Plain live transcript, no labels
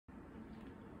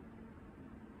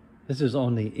This is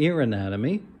on the ear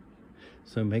anatomy,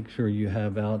 so make sure you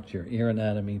have out your ear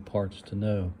anatomy parts to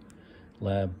know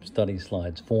lab study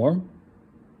slides form.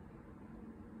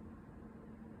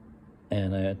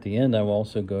 And at the end, I will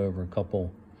also go over a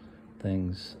couple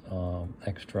things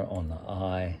extra on the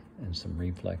eye and some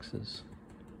reflexes.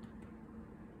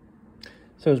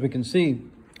 So as we can see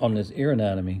on this ear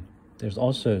anatomy, there's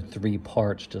also 3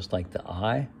 parts just like the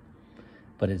eye,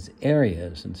 but it's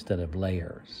areas instead of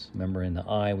layers. Remember, in the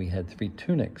eye we had 3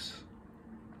 tunics,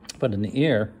 but in the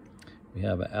ear we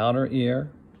have an outer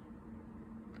ear,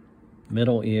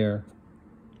 middle ear,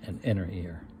 and inner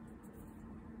ear.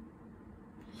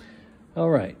 All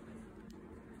right,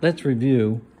 let's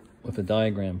review with a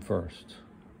diagram first,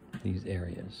 these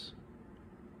areas.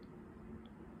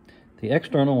 The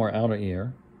external or outer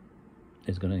ear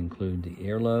is going to include the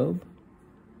earlobe,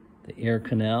 the ear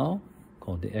canal,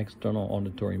 called the external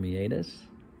auditory meatus,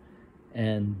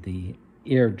 and the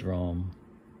eardrum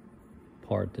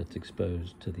part that's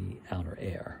exposed to the outer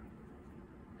air.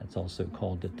 That's also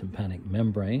called the tympanic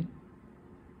membrane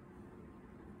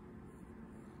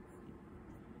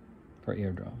for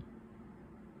eardrum.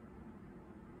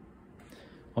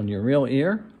 On your real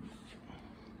ear,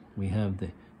 we have the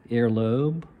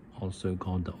earlobe, also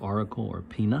called the auricle or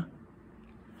pinna.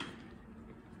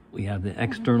 We have the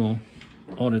external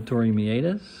auditory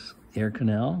meatus, ear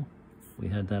canal. We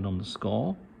had that on the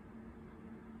skull.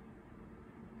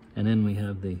 And then we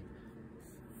have the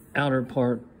outer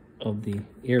part of the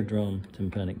eardrum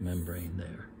tympanic membrane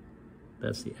there.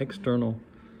 That's the external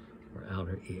or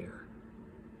outer ear.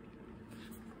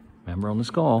 Remember, on the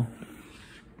skull,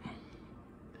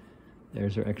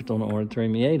 there's our external auditory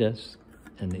meatus,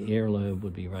 and the earlobe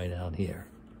would be right out here.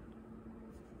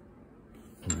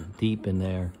 And deep in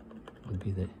there would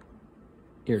be the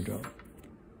eardrum,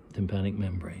 tympanic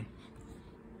membrane.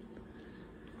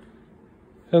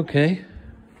 Okay,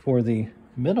 for the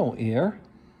middle ear,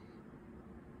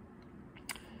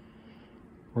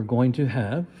 we're going to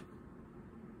have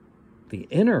the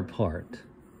inner part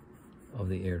of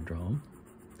the eardrum,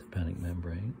 tympanic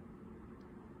membrane,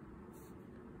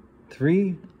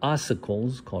 3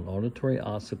 ossicles called auditory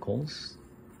ossicles,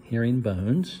 hearing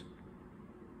bones.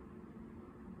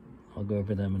 I'll go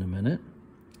over them in a minute.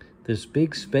 This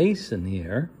big space in the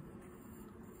ear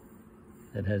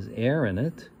that has air in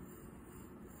it,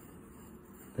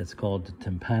 that's called the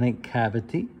tympanic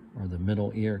cavity or the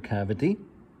middle ear cavity.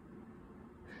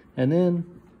 And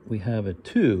then we have a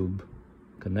tube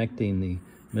connecting the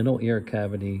middle ear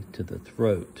cavity to the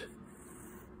throat.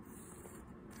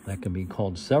 That can be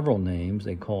called several names.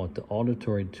 They call it the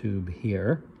auditory tube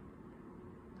here,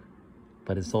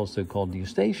 but it's also called the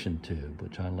eustachian tube,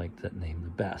 which I like that name the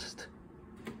best.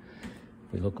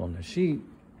 If we look on the sheet,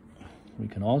 we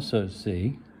can also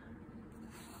see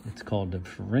it's called the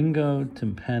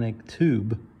pharyngotympanic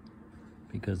tube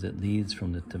because it leads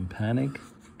from the tympanic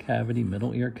cavity,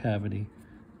 middle ear cavity,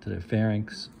 to the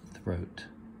pharynx, throat.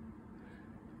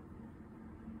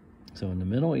 So in the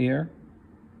middle ear,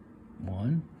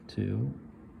 1, 2,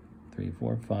 3,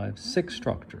 4, 5, 6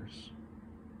 structures.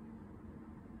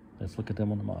 Let's look at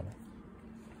them on the model.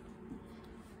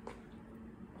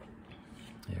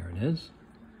 There it is.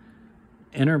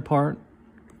 Inner part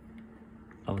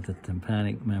of the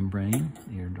tympanic membrane,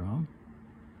 eardrum.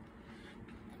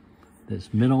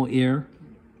 This middle ear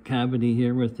cavity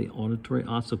here with the auditory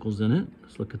ossicles in it.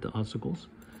 Let's look at the ossicles.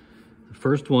 The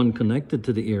first one connected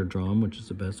to the eardrum, which is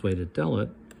the best way to tell it,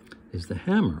 is the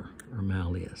hammer or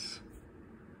malleus.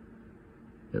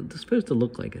 It's supposed to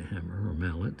look like a hammer or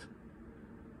mallet,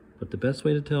 but the best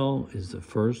way to tell is the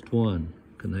first one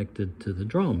connected to the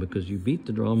drum because you beat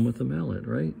the drum with a mallet,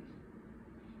 right?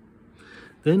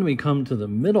 Then we come to the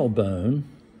middle bone,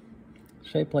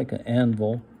 shaped like an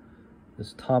anvil.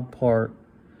 This top part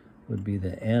would be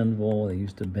the anvil. They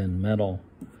used to bend metal.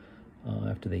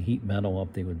 After they heat metal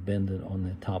up, they would bend it on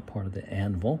the top part of the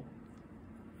anvil.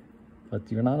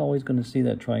 But you're not always going to see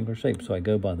that triangular shape. So I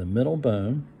go by the middle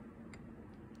bone,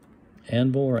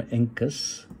 anvil or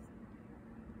incus.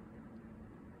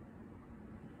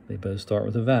 They both start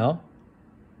with a vowel.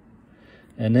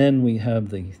 And then we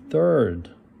have the third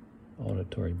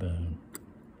auditory bone,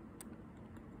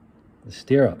 the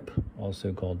stirrup,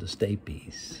 also called the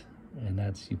stapes. And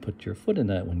that's, you put your foot in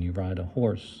that when you ride a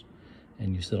horse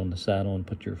and you sit on the saddle and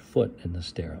put your foot in the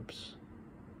stirrups.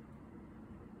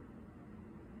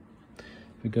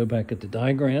 If we go back at the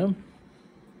diagram,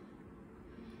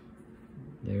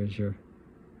 there's your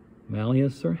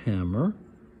malleus or hammer,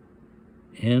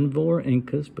 anvil or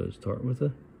incus, both start with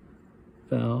a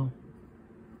vowel,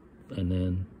 and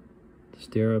then the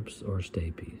stirrups or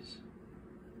stapes.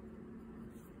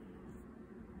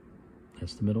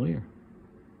 That's the middle ear.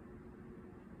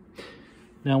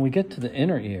 Now we get to the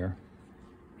inner ear.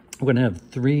 We're going to have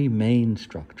three main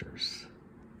structures.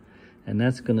 And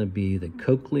that's going to be the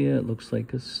cochlea. It looks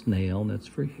like a snail. That's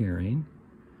for hearing.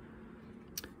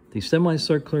 The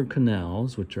semicircular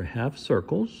canals, which are half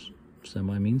circles.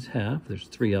 Semi means half. There's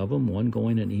three of them, one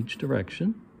going in each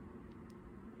direction.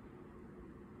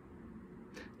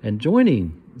 And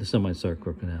joining the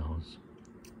semicircular canals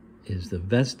is the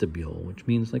vestibule, which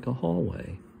means like a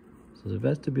hallway. So the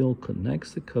vestibule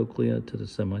connects the cochlea to the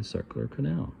semicircular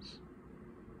canals.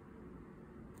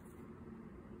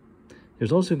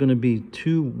 There's also going to be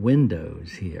two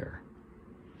windows here.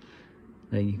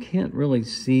 Now you can't really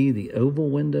see the oval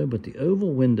window, but the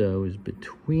oval window is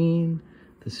between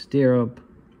the stirrup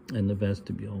and the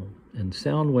vestibule. And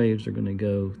sound waves are going to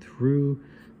go through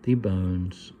the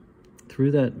bones,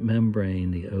 through that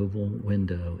membrane, the oval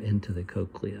window, into the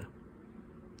cochlea.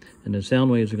 And the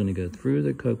sound waves are going to go through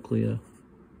the cochlea,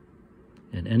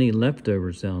 and any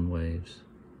leftover sound waves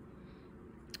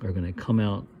are going to come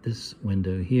out this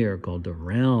window here called the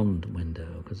round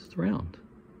window, because it's round.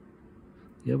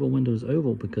 The oval window is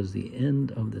oval because the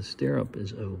end of the stirrup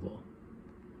is oval.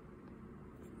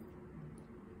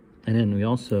 And then we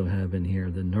also have in here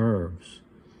the nerves.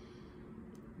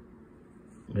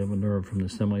 We have a nerve from the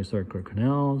semicircular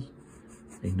canals,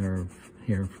 a nerve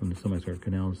here from the semicircular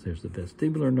canals. There's the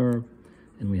vestibular nerve,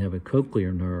 and we have a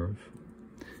cochlear nerve.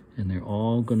 And they're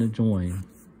all going to join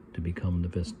to become the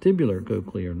vestibular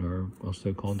cochlear nerve,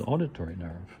 also called the auditory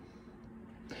nerve.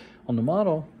 On the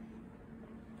model,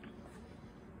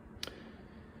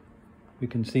 we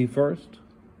can see first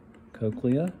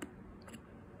cochlea,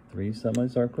 three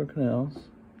semicircular canals,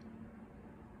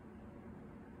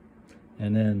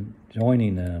 and then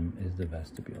joining them is the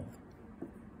vestibule.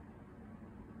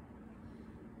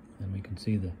 And we can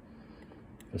see the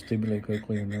vestibular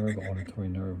cochlear nerve, auditory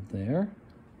nerve there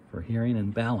for hearing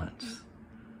and balance.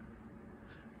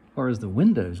 As far as the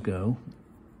windows go,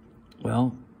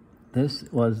 well, this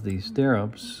was the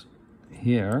stirrups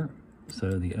here,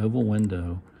 so the oval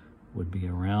window would be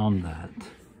around that.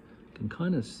 You can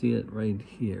kind of see it right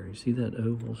here. You see that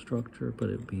oval structure, but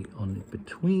it'd be on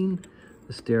between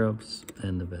the stirrups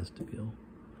and the vestibule.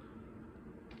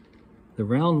 The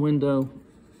round window,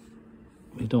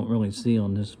 we don't really see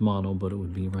on this model, but it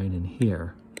would be right in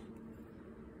here,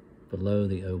 below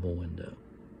the oval window.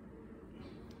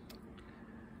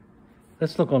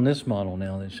 Let's look on this model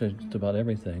now that shows just about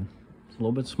everything. It's a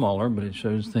little bit smaller, but it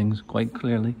shows things quite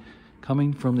clearly.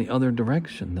 Coming from the other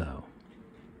direction, though.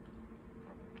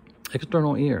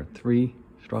 External ear, three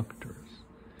structures.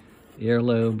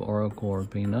 Earlobe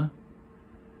orocorpina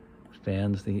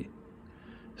stands the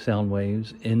sound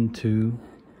waves into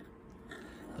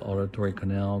the auditory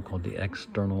canal called the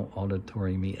external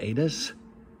auditory meatus.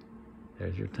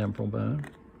 There's your temporal bone.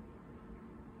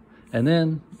 And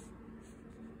then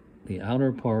the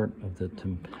outer part of the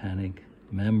tympanic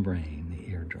membrane,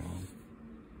 the eardrum.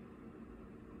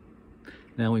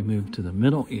 Now we move to the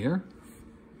middle ear.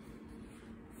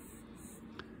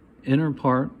 Inner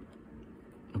part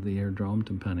of the eardrum,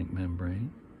 tympanic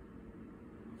membrane.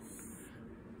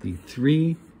 The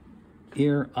three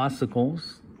ear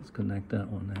ossicles. Let's connect that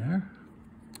one there.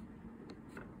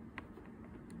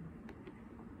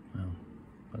 Well,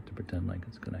 I have to pretend like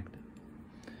it's connected.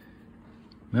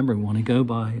 Remember, we want to go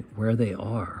by where they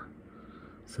are.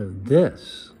 So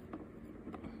this,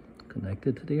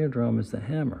 connected to the eardrum, is the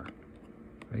hammer.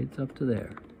 Right up to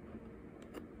there.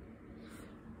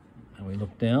 And we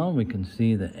look down, we can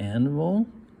see the anvil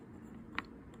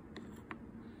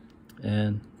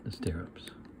and the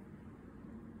stirrups.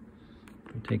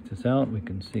 If we take this out, we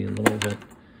can see a little bit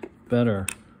better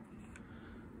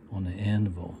on the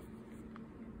anvil.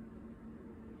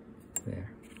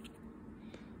 There.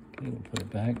 Okay, we'll put it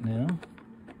back now.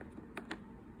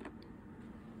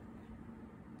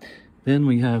 Then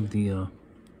we have the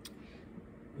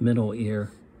middle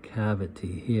ear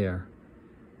cavity here,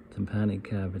 tympanic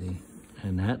cavity,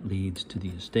 and that leads to the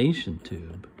eustachian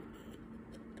tube.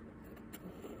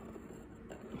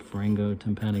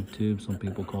 Pharyngotympanic tube, some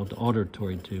people call it the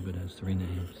auditory tube. It has three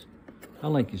names. I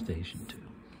like eustachian tube.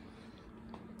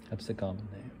 That's the common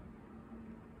name.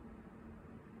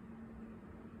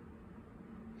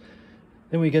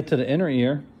 Then we get to the inner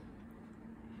ear.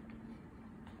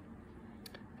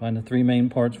 Find the three main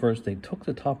parts first. They took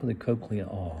the top of the cochlea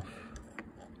off.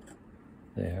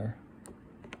 There.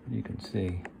 You can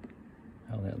see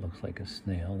how that looks like a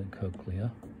snail, the cochlea.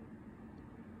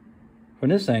 From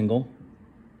this angle,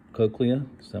 cochlea,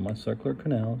 semicircular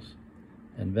canals,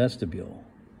 and vestibule.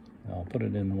 I'll put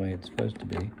it in the way it's supposed to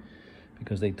be,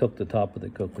 because they took the top of the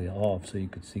cochlea off so you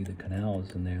could see the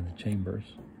canals in there, the chambers.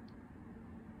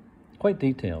 Quite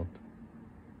detailed.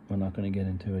 We're not going to get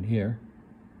into it here.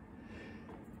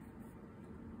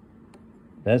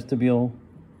 Vestibule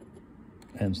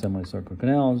and semicircular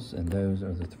canals, and those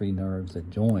are the three nerves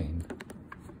that join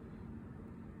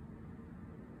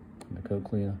the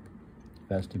cochlea,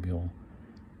 vestibule,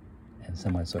 and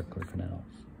semicircular canals.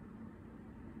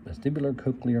 Vestibular,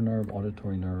 cochlear nerve,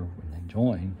 auditory nerve, when they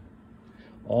join,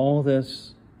 all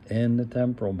this in the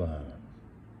temporal bone.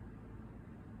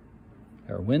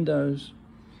 Our windows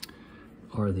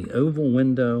are the oval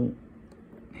window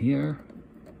here,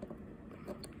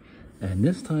 and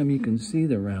this time you can see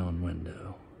the round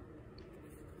window.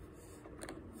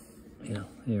 Yeah,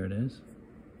 here it is,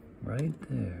 right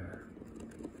there.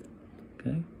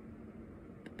 Okay,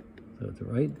 so it's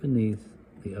right beneath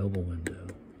the oval window.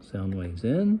 Sound waves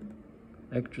in,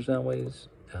 extra sound waves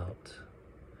out.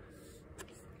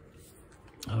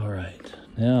 All right,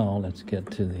 now let's get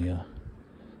to the,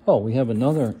 oh, we have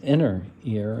another inner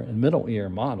ear and middle ear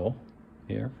model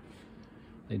here.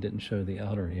 They didn't show the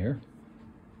outer ear.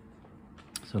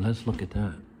 So let's look at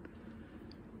that.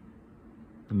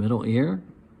 The middle ear,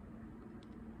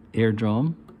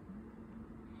 eardrum,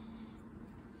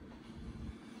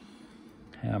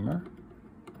 hammer,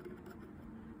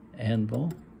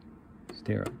 anvil,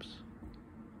 stirrups.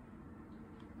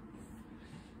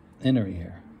 Inner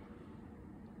ear,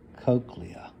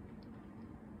 cochlea,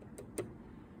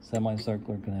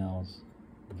 semicircular canals,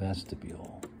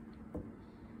 vestibule.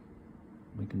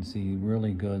 We can see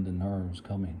really good the nerves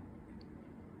coming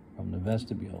from the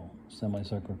vestibule,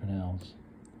 semicircular canals,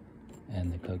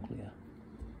 and the cochlea.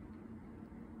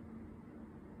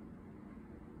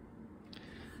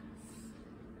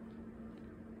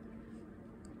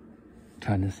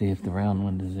 Trying to see if the round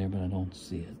window is there, but I don't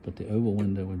see it. But the oval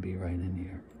window would be right in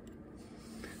here.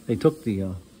 They took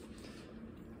the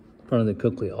front of the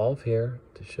cochlea off here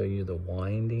to show you the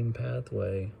winding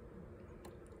pathway.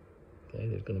 Okay,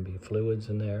 there's going to be fluids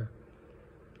in there.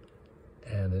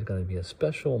 And there's going to be a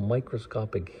special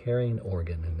microscopic hearing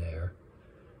organ in there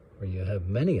where you have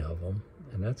many of them,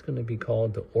 and that's going to be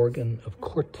called the organ of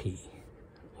Corti.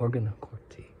 Organ of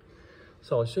Corti.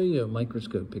 So I'll show you a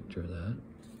microscope picture of that.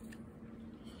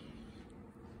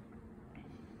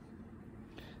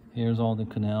 Here's all the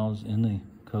canals in the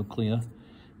cochlea,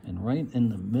 and right in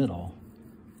the middle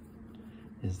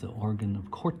is the organ of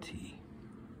Corti.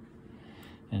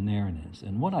 And there it is.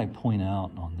 And what I point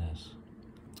out on this,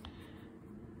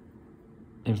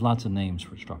 there's lots of names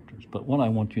for structures, but what I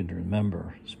want you to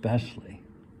remember especially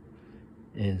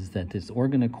is that this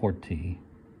organ of Corti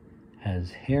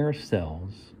has hair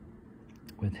cells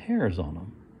with hairs on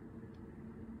them.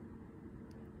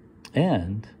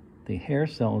 And the hair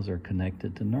cells are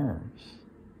connected to nerves.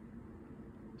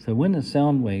 So when the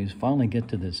sound waves finally get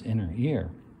to this inner ear,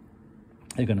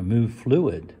 they're going to move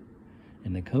fluid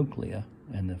in the cochlea,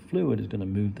 and the fluid is going to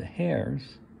move the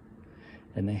hairs,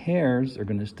 and the hairs are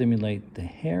going to stimulate the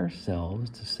hair cells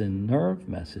to send nerve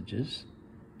messages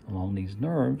along these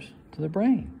nerves to the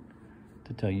brain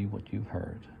to tell you what you've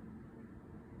heard.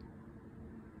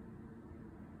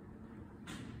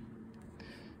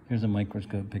 Here's a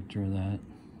microscope picture of that.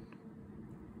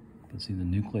 You can see the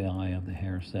nuclei of the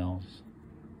hair cells.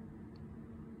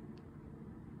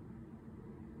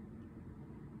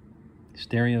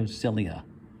 Stereocilia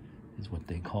is what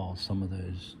they call some of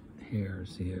those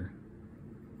hairs here.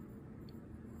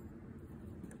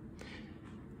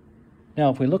 Now,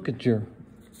 if we look at your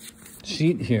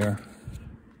sheet here,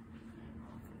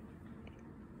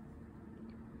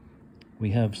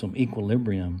 we have some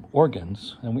equilibrium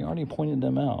organs, and we already pointed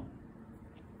them out.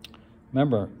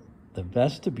 Remember, the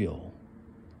vestibule,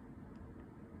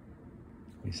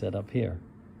 we set up here,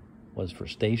 was for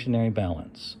stationary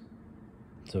balance.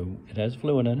 So it has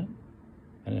fluid in it,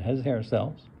 and it has hair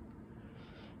cells.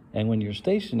 And when you're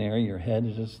stationary, your head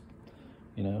is just,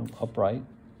 upright.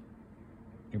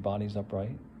 Your body's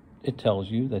upright. It tells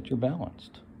you that you're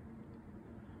balanced.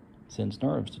 It sends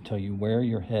nerves to tell you where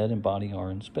your head and body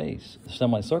are in space. The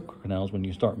semicircular canals, when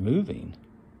you start moving,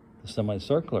 the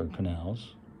semicircular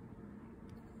canals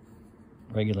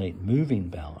regulate moving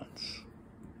balance.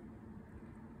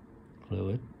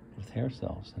 Fluid with hair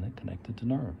cells and it connected to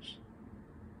nerves.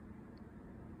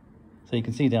 So you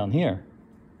can see down here,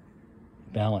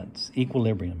 balance,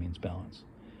 equilibrium means balance.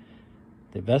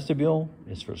 The vestibule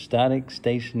is for static,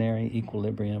 stationary,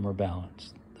 equilibrium, or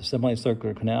balance. The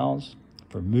semicircular canals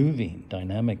for moving,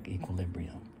 dynamic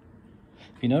equilibrium.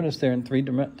 If you notice, they're in 3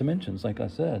 dimensions, like I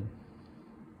said.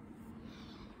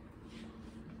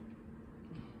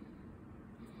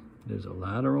 There's a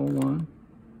lateral one,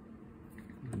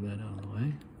 Move that out of the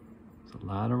way. It's a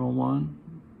lateral one,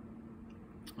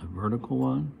 a vertical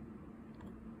one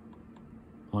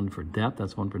for depth.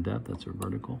 That's one for depth. That's a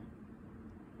vertical.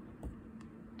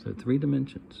 So 3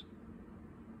 dimensions.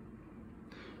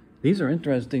 These are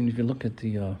interesting if you look at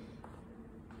the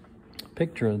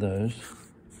picture of those.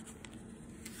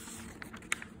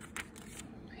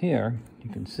 Here, you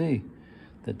can see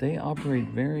that they operate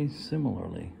very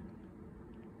similarly.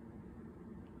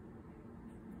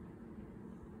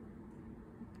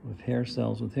 With hair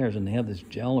cells with hairs, and they have this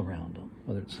gel around them,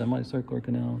 whether it's semicircular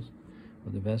canals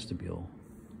or the vestibule.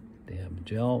 They have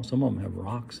gel. Some of them have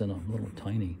rocks in them, little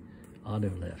tiny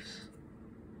otoliths.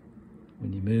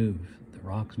 When you move, the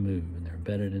rocks move, and they're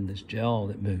embedded in this gel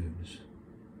that moves.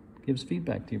 Gives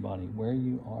feedback to your body where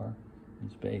you are in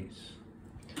space.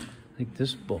 I think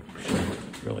this book shows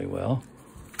it really well.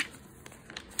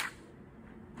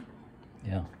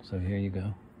 Yeah, so here you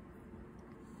go.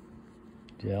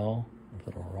 Gel with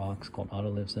little rocks called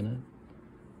otoliths in it.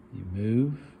 You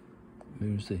move,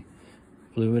 moves the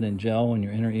fluid and gel in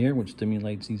your inner ear, which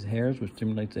stimulates these hairs, which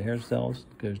stimulates the hair cells,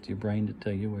 goes to your brain to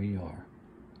tell you where you are.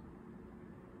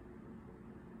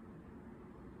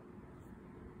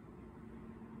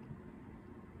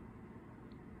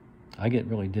 I get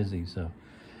really dizzy, so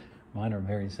mine are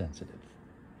very sensitive.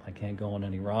 I can't go on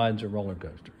any rides or roller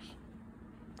coasters.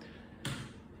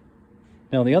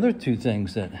 Now, the other 2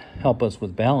 things that help us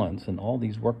with balance, and all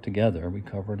these work together, we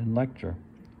covered in lecture,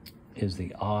 is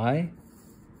the eye,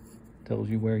 tells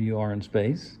you where you are in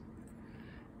space,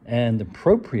 and the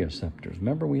proprioceptors.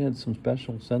 Remember, we had some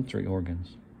special sensory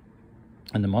organs.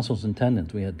 And the muscles and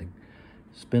tendons, we had the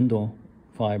spindle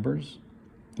fibers,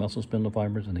 muscle spindle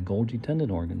fibers, and the Golgi tendon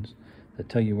organs that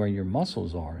tell you where your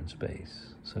muscles are in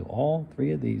space. So all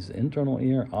 3 of these, internal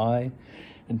ear, eye,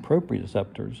 and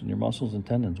proprioceptors in your muscles and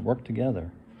tendons work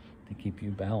together to keep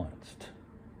you balanced.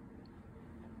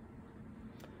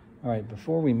 All right,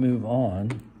 before we move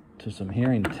on to some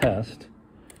hearing test,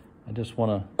 I just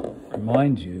want to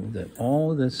remind you that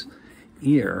all of this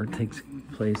ear takes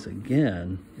place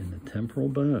again in the temporal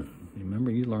bone.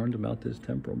 Remember, you learned about this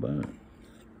temporal bone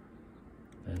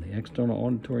and the external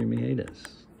auditory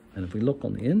meatus. And if we look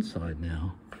on the inside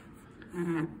now,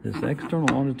 this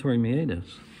external auditory meatus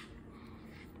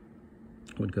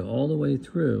would go all the way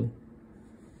through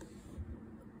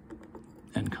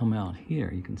and come out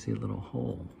here. You can see a little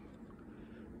hole.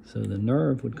 So the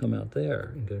nerve would come out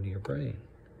there and go to your brain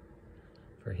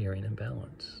for hearing and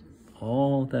balance.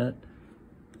 All that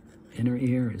inner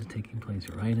ear is taking place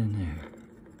right in there.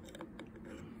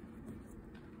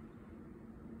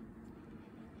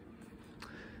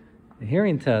 The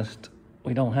hearing test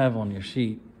we don't have on your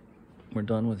sheet. We're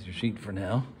done with your sheet for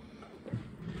now.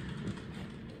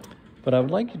 But I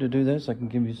would like you to do this. I can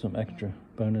give you some extra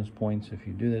bonus points if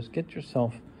you do this. Get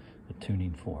yourself a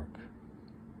tuning fork.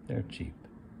 They're cheap.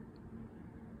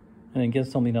 And then get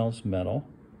something else metal.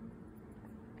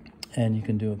 And you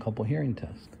can do a couple hearing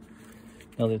tests.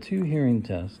 Now the 2 hearing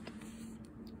tests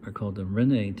are called the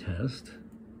Rene test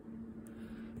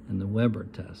and the Weber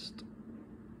test.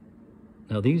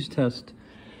 Now these test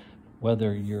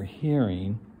whether your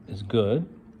hearing is good,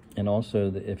 and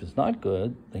also if it's not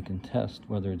good, they can test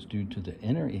whether it's due to the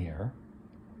inner ear,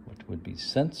 which would be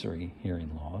sensory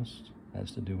hearing loss,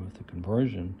 has to do with the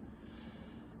conversion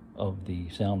of the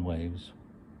sound waves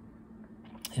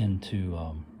into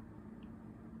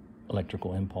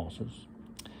electrical impulses.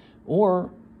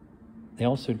 Or they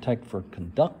also detect for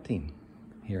conducting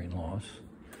hearing loss,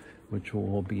 which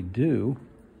will be due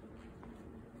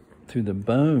to the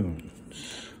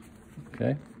bones,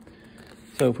 okay?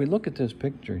 So if we look at this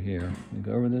picture here, we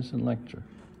go over this in lecture,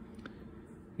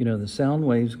 you know, the sound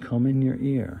waves come in your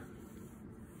ear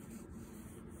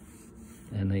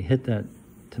and they hit that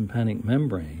tympanic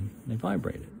membrane, and they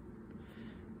vibrate it.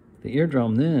 The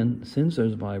eardrum then sends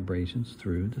those vibrations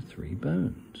through the 3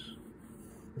 bones,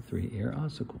 the 3 ear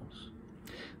ossicles.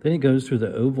 Then it goes through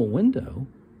the oval window,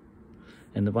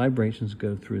 and the vibrations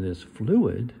go through this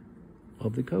fluid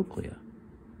of the cochlea.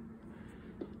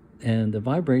 And the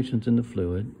vibrations in the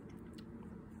fluid,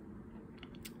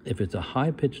 if it's a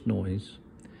high-pitched noise,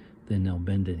 then they'll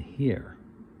bend it here.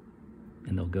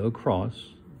 And they'll go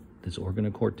across this organ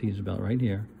of Corti about right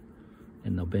here,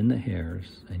 and they'll bend the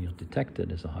hairs, and you'll detect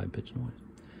it as a high-pitched noise.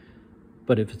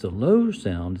 But if it's a low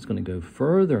sound, it's going to go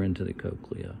further into the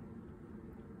cochlea,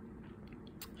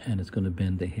 and it's going to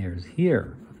bend the hairs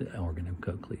here of the organ of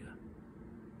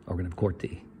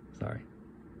Corti, sorry.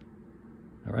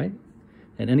 All right?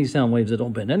 And any sound waves that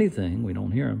don't bend anything, we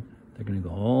don't hear them, they're going to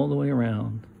go all the way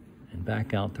around and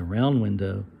back out the round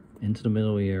window into the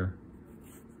middle ear,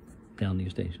 down the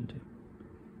eustachian tube.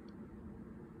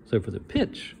 So for the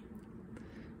pitch,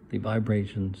 the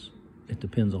vibrations, it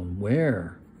depends on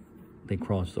where they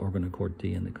cross the organ of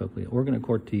corti and the cochlea. Organ of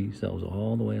corti cells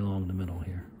all the way along the middle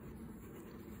here.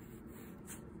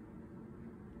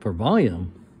 For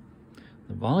volume,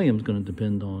 the volume is going to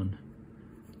depend on,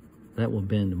 that will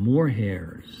bend more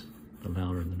hairs the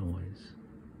louder the noise.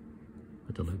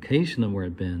 But the location of where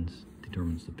it bends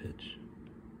determines the pitch.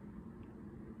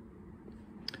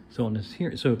 So on this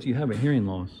here, so if you have a hearing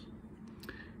loss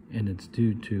and it's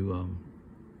due to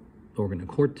organ of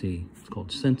corti, it's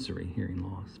called sensory hearing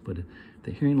loss. But if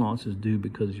the hearing loss is due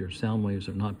because your sound waves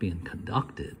are not being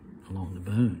conducted along the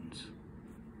bones,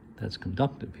 that's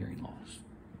conductive hearing loss.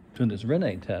 So in this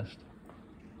Rene test,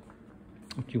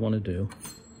 what you want to do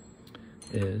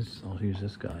is, I'll use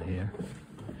this guy here.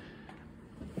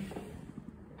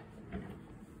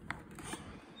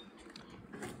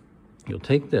 You'll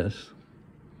take this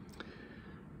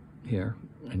here,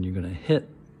 and you're going to hit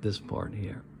this part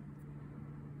here,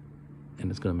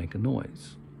 and it's going to make a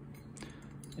noise.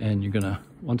 And you're going to,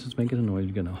 once it's making a noise,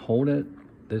 you're going to hold it,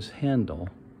 this handle,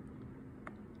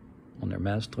 on their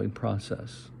mastoid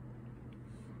process.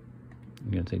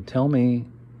 You're going to say, tell me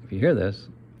if you hear this,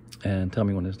 and tell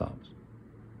me when it stops.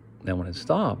 Now when it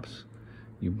stops,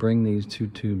 you bring these two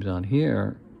tubes out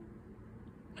here,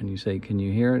 and you say, can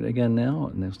you hear it again now?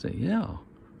 And they'll say, yeah,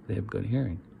 they have good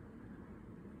hearing.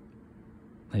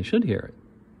 They should hear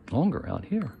it longer out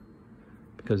here.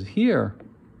 Because here,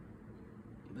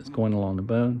 it's going along the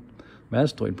bone,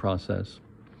 mastoid process,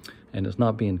 and it's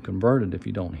not being converted if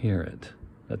you don't hear it.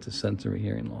 That's a sensory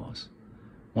hearing loss.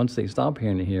 Once they stop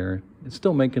hearing it here, it's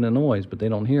still making a noise, but they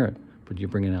don't hear it. But you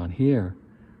bring it out here,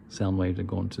 sound waves are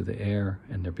going through the air,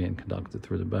 and they're being conducted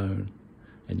through the bone,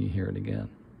 and you hear it again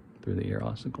through the ear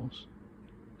ossicles.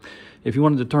 If you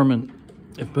want to determine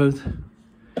if both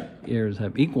ears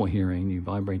have equal hearing, you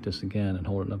vibrate this again and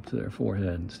hold it up to their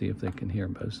forehead and see if they can hear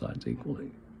both sides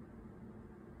equally.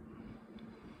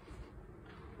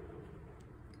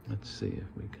 Let's see if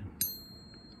we can.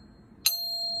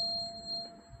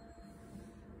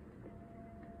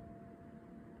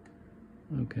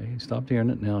 Okay, he stopped hearing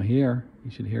it. Now here,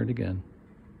 you should hear it again.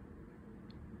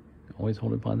 Always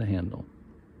hold it by the handle.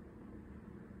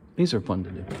 These are fun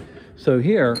to do. So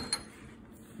here,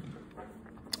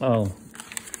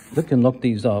 you can look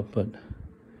these up, but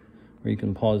or you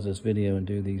can pause this video and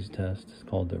do these tests. It's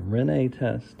called the Rene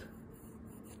test.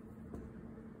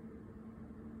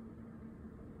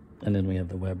 And then we have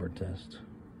the Weber test.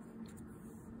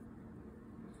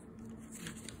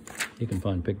 You can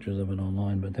find pictures of it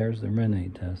online, but there's the Rene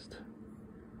test.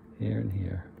 Here and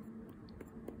here.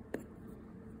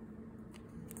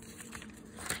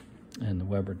 And the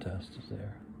Weber test is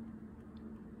there.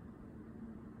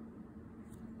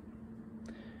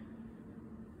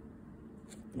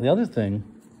 The other thing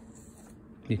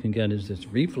you can get is this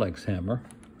reflex hammer.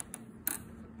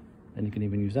 And you can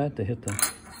even use that to hit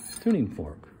the tuning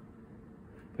fork.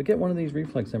 But get one of these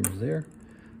reflex hammers there.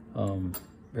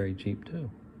 Very cheap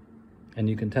too. And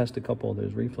you can test a couple of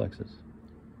those reflexes.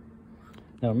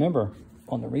 Now remember,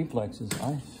 on the reflexes,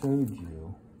 I showed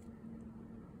you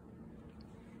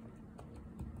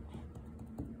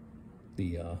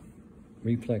the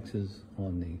reflexes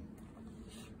on the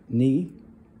knee,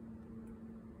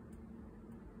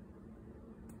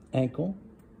 ankle,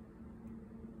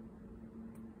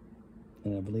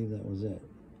 and I believe that was it.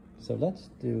 So let's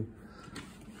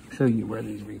show you where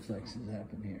these reflexes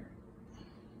happen here.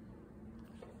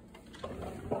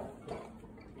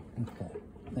 Okay,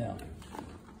 now,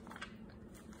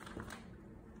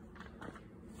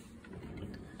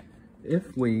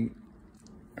 if we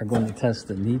are going to test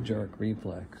the knee jerk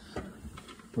reflex,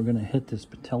 we're going to hit this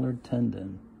patellar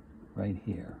tendon right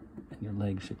here, and your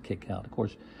leg should kick out. Of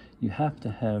course, you have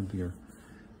to have your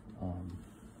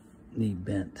knee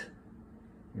bent,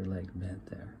 your leg bent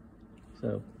there.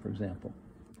 So, for example,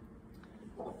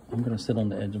 I'm going to sit on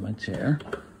the edge of my chair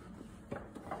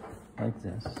like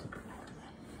this.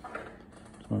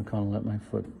 Just want to kind of let my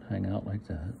foot hang out like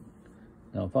that.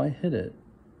 Now, if I hit it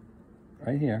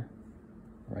right here,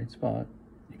 right spot,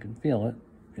 you can feel it.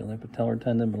 Feel that patellar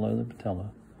tendon below the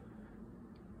patella.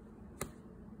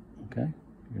 Okay?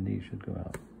 Your knee should go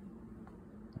out.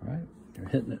 All right? You're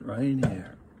hitting it right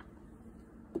here.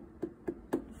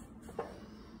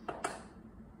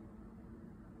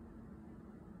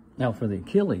 Now for the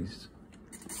Achilles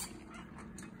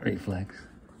reflex,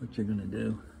 what you're going to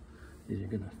do is you're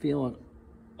going to feel it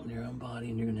on your own body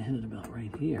and you're going to hit it about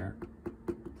right here.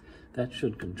 That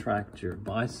should contract your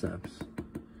biceps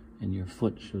and your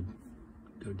foot should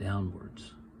go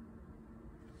downwards.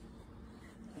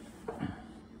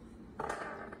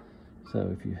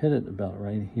 So if you hit it about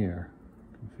right here,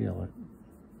 you can feel it.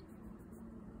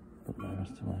 Put my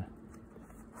rest of my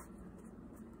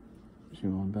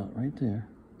zoom on about right there.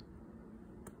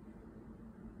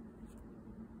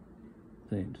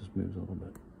 See, it just moves a little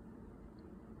bit.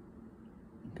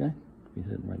 Okay? If you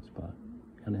hit it in the right spot.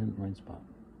 Gotta hit it in the right spot.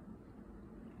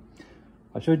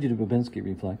 I showed you the Babinski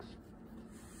reflex.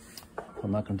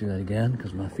 I'm not going to do that again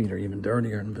because my feet are even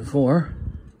dirtier than before.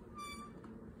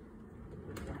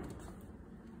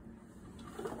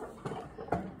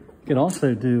 You can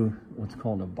also do what's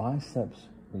called a biceps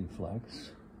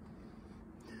reflex.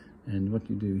 And what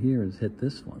you do here is hit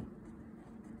this one.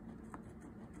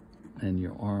 And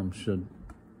your arm should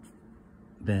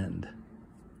bend,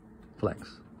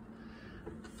 flex.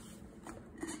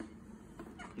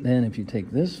 Then if you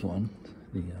take this one,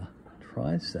 the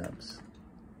triceps,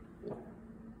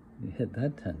 you hit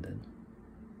that tendon,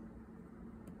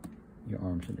 your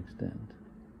arm should extend.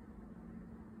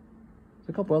 There's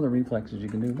a couple other reflexes you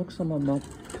can do. Look some of them up,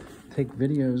 take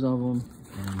videos of them,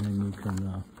 and then you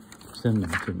can send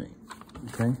them to me,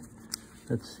 okay?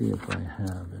 Let's see if I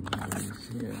have any of these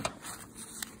here.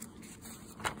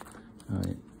 All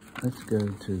right, let's go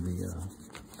to the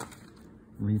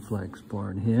reflex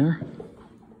part here.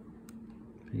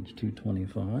 Page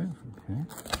 225, okay.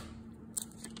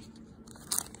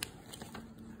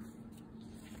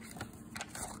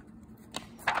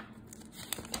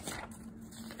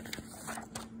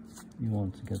 You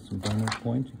want to get some bonus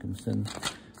points, you can send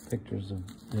pictures of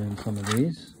doing some of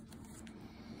these.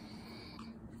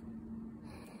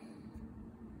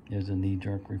 There's a knee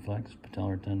jerk reflex,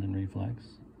 patellar tendon reflex.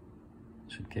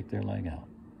 Should kick their leg out.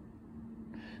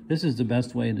 This is the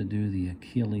best way to do the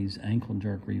Achilles ankle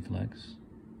jerk reflex.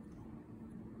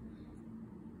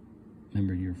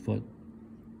 Remember, your foot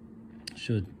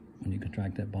should, when you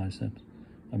contract that biceps,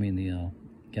 the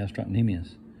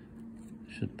gastrocnemius,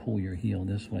 should pull your heel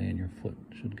this way and your foot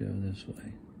should go this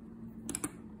way.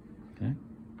 Okay?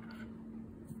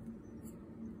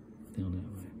 Down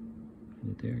that way.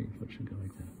 Hit it there, your foot should go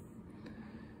like that.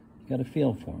 You got a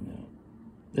feel for them now.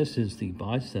 This is the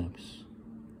biceps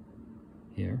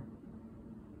here.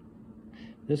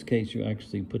 In this case, you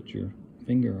actually put your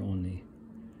finger on the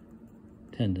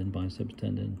tendon, biceps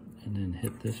tendon, and then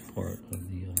hit this part of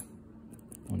the,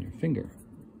 on your finger.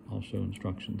 I'll show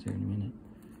instructions here in a minute.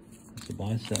 It's a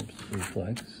biceps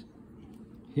reflex.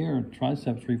 Here,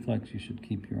 triceps reflex, you should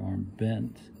keep your arm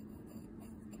bent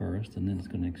first, and then it's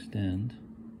going to extend.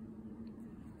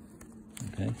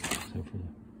 Okay, so for the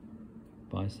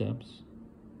biceps,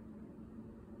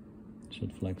 it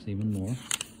should flex even more.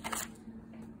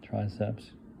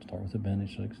 Triceps, start with a bend, it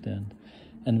should extend.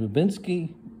 And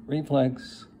Babinski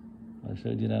reflex, I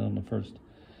showed you that on the first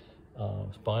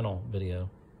spinal video.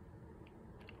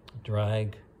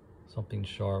 Drag something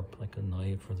sharp like a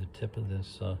knife or the tip of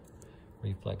this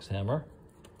reflex hammer.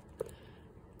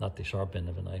 Not the sharp end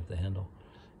of a knife, the handle.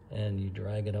 And you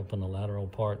drag it up on the lateral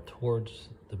part towards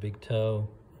the big toe,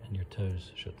 and your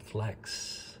toes should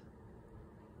flex,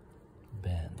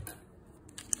 bend.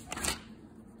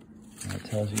 And it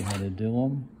tells you how to do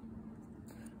them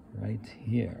right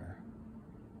here.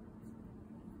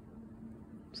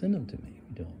 Send them to me if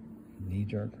you do them. Knee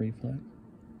jerk reflex,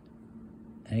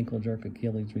 ankle jerk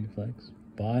Achilles reflex,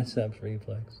 biceps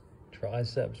reflex,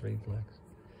 triceps reflex.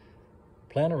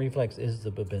 Plantar reflex is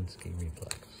the Babinski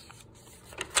reflex.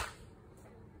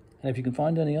 And if you can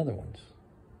find any other ones,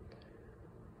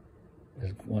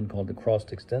 there's one called the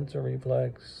crossed extensor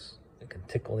reflex. It can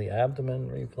tickle the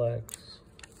abdomen reflex.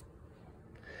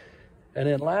 And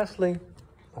then lastly,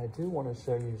 I do want to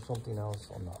show you something else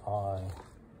on the eye.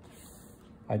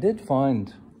 I did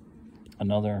find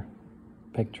another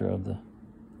picture of the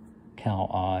cow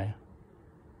eye.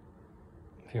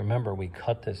 If you remember, we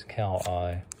cut this cow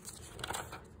eye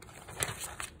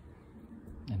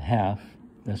in half.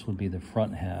 This would be the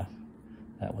front half.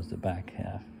 That was the back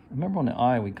half. Remember, on the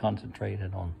eye, we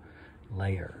concentrated on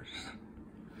layers.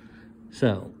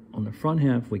 So on the front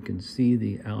half, we can see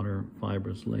the outer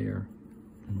fibrous layer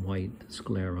in white,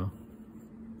 sclera.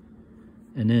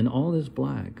 And then all this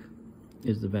black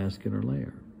is the vascular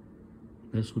layer.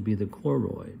 This would be the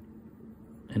choroid.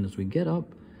 And as we get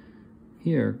up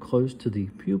here close to the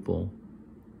pupil,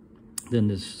 then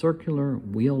this circular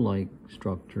wheel-like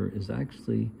structure is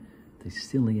actually the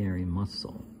ciliary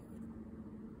muscle.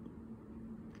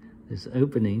 This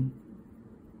opening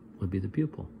would be the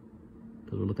pupil,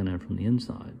 because we're looking at it from the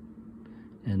inside.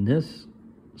 And this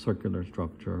circular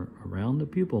structure around the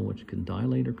pupil, which can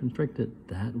dilate or constrict it,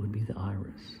 that would be the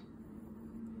iris.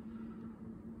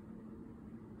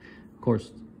 Of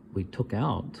course, we took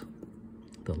out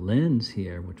the lens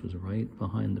here, which was right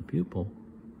behind the pupil,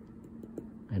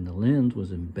 and the lens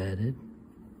was embedded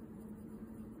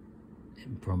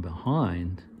from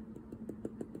behind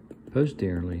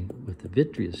posteriorly with the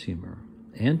vitreous humor.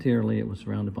 Anteriorly, it was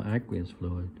surrounded by aqueous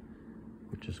fluid,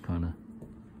 which just kind of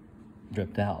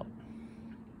dripped out.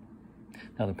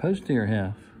 Now the posterior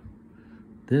half,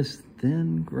 this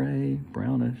thin gray,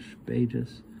 brownish,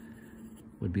 beigeous,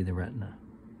 would be the retina,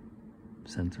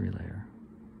 sensory layer.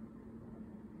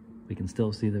 We can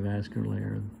still see the vascular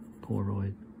layer,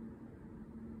 choroid.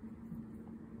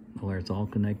 Where it's all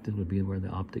connected would be where the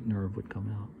optic nerve would come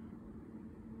out.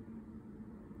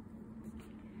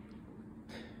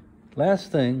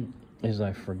 Last thing is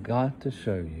I forgot to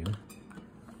show you,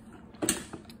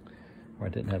 or I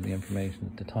didn't have the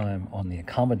information at the time, on the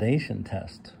accommodation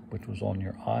test, which was on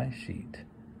your eye sheet.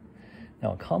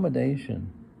 Now,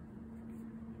 accommodation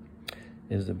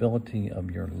is the ability of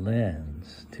your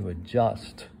lens to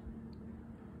adjust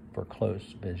for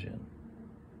close vision.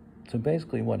 So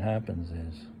basically what happens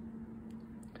is,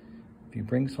 if you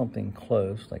bring something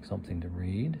close, like something to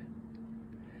read,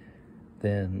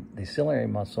 then the ciliary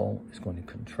muscle is going to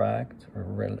contract or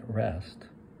rest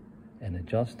and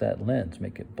adjust that lens,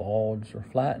 make it bulge or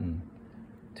flatten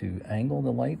to angle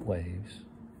the light waves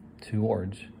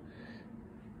towards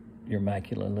your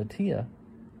macula lutea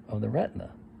of the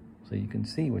retina, so you can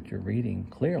see what you're reading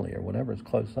clearly or whatever is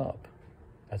close up.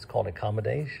 That's called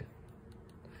accommodation.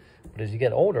 But as you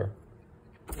get older,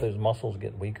 those muscles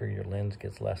get weaker, your lens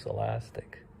gets less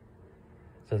elastic.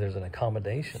 So there's an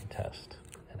accommodation test.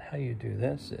 And how you do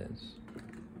this is,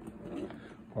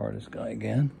 borrow this guy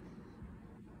again.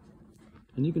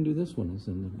 And you can do this one,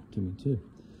 send it to me too,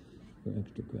 for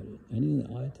extra credit. Any of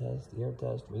the eye test, ear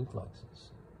test,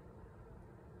 reflexes.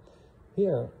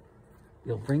 Here,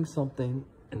 you'll bring something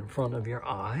in front of your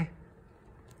eye,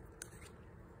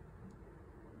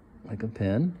 like a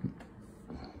pen.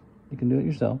 You can do it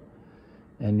yourself.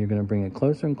 And you're going to bring it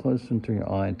closer and closer into your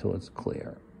eye until it's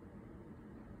clear.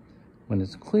 When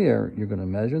it's clear, you're going to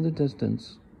measure the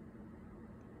distance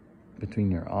between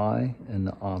your eye and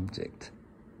the object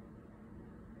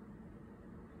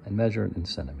and measure it in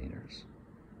centimeters.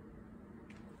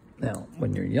 Now,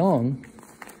 when you're young,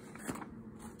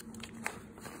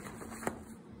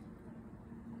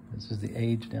 this is the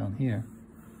age down here.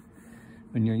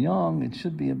 When you're young, it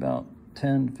should be about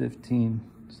 10, 15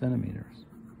 centimeters.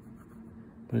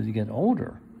 But as you get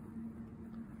older,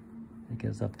 it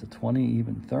gets up to 20,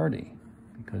 even 30,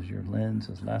 because your lens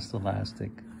is less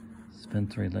elastic,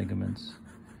 sphincteral ligaments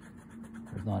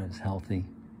are not as healthy,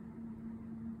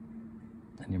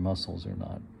 and your muscles are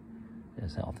not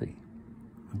as healthy.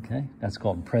 Okay? That's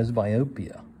called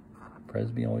presbyopia.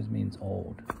 Presby always means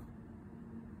old.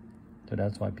 So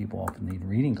that's why people often need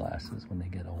reading glasses when they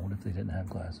get old if they didn't have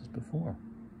glasses before.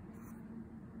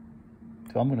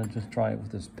 So I'm going to just try it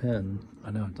with this pen.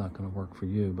 I know it's not going to work for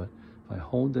you, but if I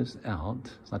hold this out,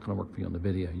 it's not going to work for you on the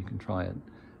video. You can try it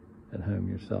at home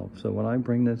yourself. So when I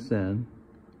bring this in,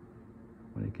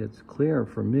 when it gets clear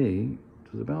for me,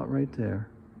 which is about right there,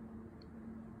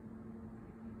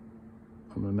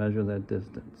 I'm going to measure that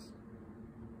distance.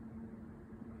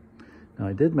 Now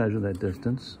I did measure that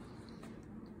distance.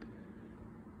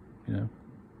 You know,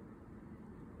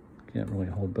 can't really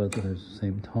hold both of those at the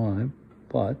same time,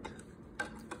 but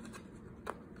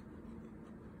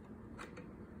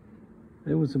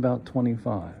it was about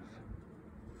 25,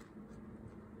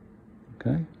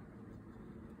 okay?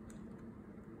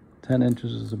 10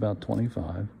 inches is about 25.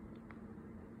 I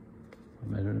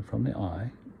measured it from the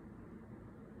eye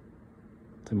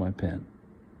to my pen.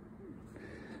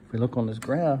 If we look on this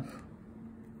graph,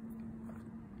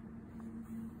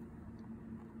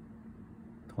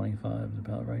 25 is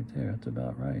about right there. That's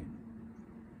about right.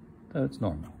 So it's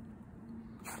normal.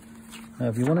 Now,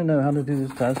 if you want to know how to do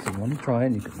this test, and you want to try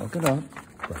it, you can look it up.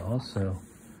 But also,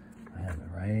 I have it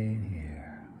right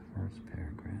here, first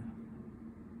paragraph.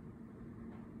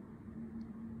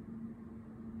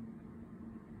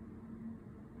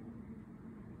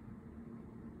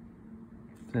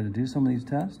 So to do some of these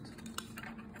tests,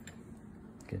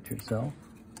 get yourself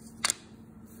a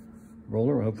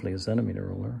roller, hopefully a centimeter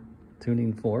roller,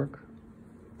 tuning fork,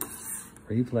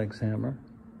 reflex hammer,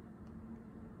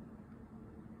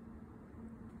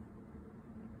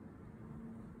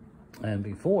 and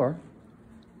before,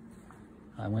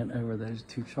 I went over those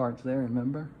two charts there,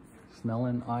 remember?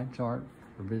 Snellen eye chart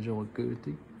for visual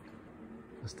acuity,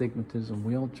 astigmatism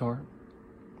wheel chart,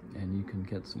 and you can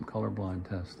get some colorblind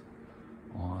tests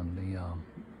on the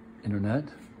internet.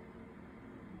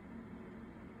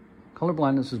 Color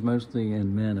blindness is mostly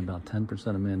in men. About 10%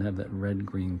 of men have that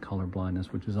red-green color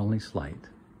blindness, which is only slight.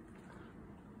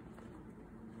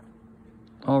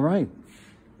 All right,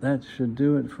 that should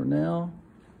do it for now.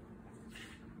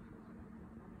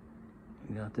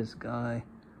 We got this guy.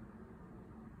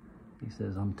 He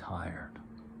says, I'm tired.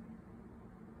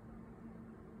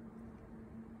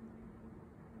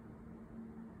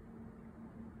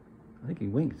 I think he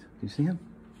winked. Do you see him?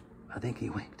 I think he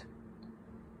winked.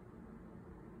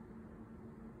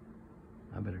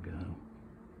 I better go.